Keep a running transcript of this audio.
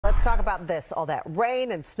Let's talk about this. All that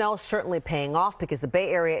rain and snow certainly paying off because the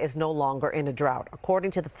Bay Area is no longer in a drought.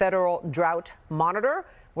 According to the Federal Drought Monitor,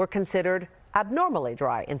 we're considered abnormally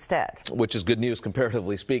dry instead. Which is good news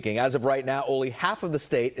comparatively speaking. As of right now, only half of the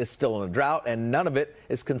state is still in a drought and none of it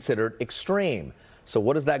is considered extreme. So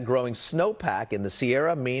what does that growing snowpack in the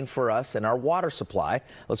Sierra mean for us and our water supply?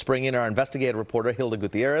 Let's bring in our investigative reporter Hilda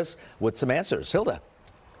Gutiérrez with some answers. Hilda.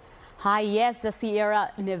 Hi, yes, the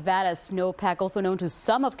Sierra Nevada snowpack, also known to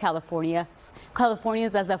some of Californians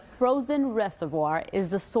as a frozen reservoir, is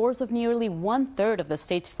the source of nearly 1/3 of the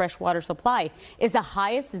state's freshwater supply. It's the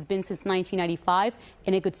highest it's been since 1995,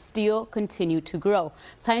 and it could still continue to grow.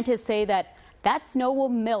 Scientists say that snow will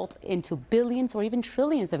melt into billions or even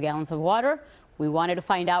trillions of gallons of water. We wanted to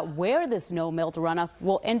find out where this snow melt runoff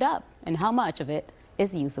will end up and how much of it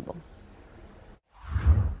is usable.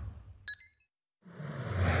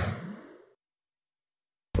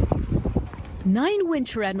 Nine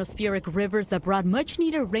winter atmospheric rivers that brought much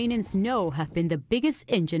needed rain and snow have been the biggest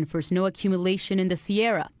engine for snow accumulation in the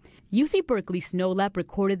Sierra. UC Berkeley Snow Lab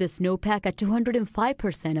recorded the snowpack at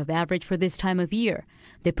 205% of average for this time of year.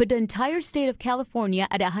 They put the entire state of California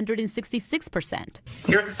at 166%.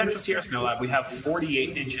 Here at the Central Sierra Snow Lab, we have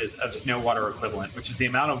 48 inches of snow water equivalent, which is the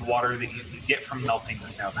amount of water that you get from melting the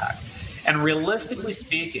snowpack. And realistically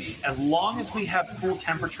speaking, as long as we have cool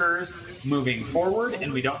temperatures moving forward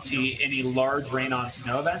and we don't see any large rain on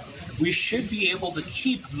snow events, we should be able to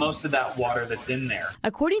keep most of that water that's in there.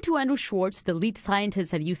 According to Andrew Schwartz, the lead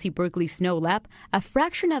scientist at UC Berkeley Snow Lab, a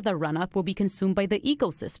fraction of the runoff will be consumed by the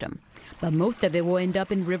ecosystem. But most of it will end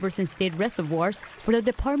up in rivers and state reservoirs for the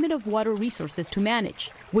Department of Water Resources to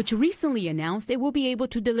manage, which recently announced it will be able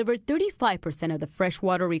to deliver 35% of the fresh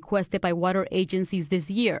water requested by water agencies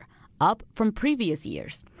this year, up from previous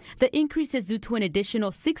years. The increase is due to an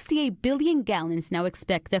additional 68 billion gallons now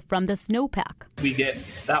expected from the snowpack. We get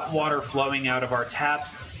that water flowing out of our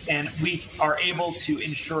taps, and we are able to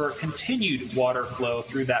ensure continued water flow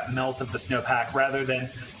through that melt of the snowpack rather than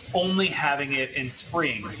only having it in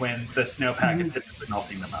spring when the snowpack is typically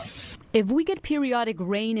melting the most. If we get periodic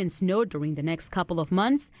rain and snow during the next couple of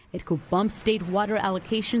months, it could bump state water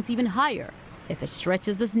allocations even higher if it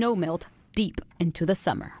stretches the snow melt deep into the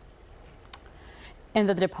summer. And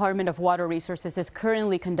the Department of Water Resources is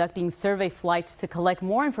currently conducting survey flights to collect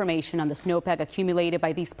more information on the snowpack accumulated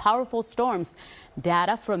by these powerful storms.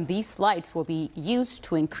 Data from these flights will be used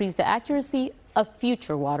to increase the accuracy of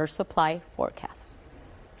future water supply forecasts.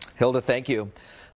 Hilda, thank you.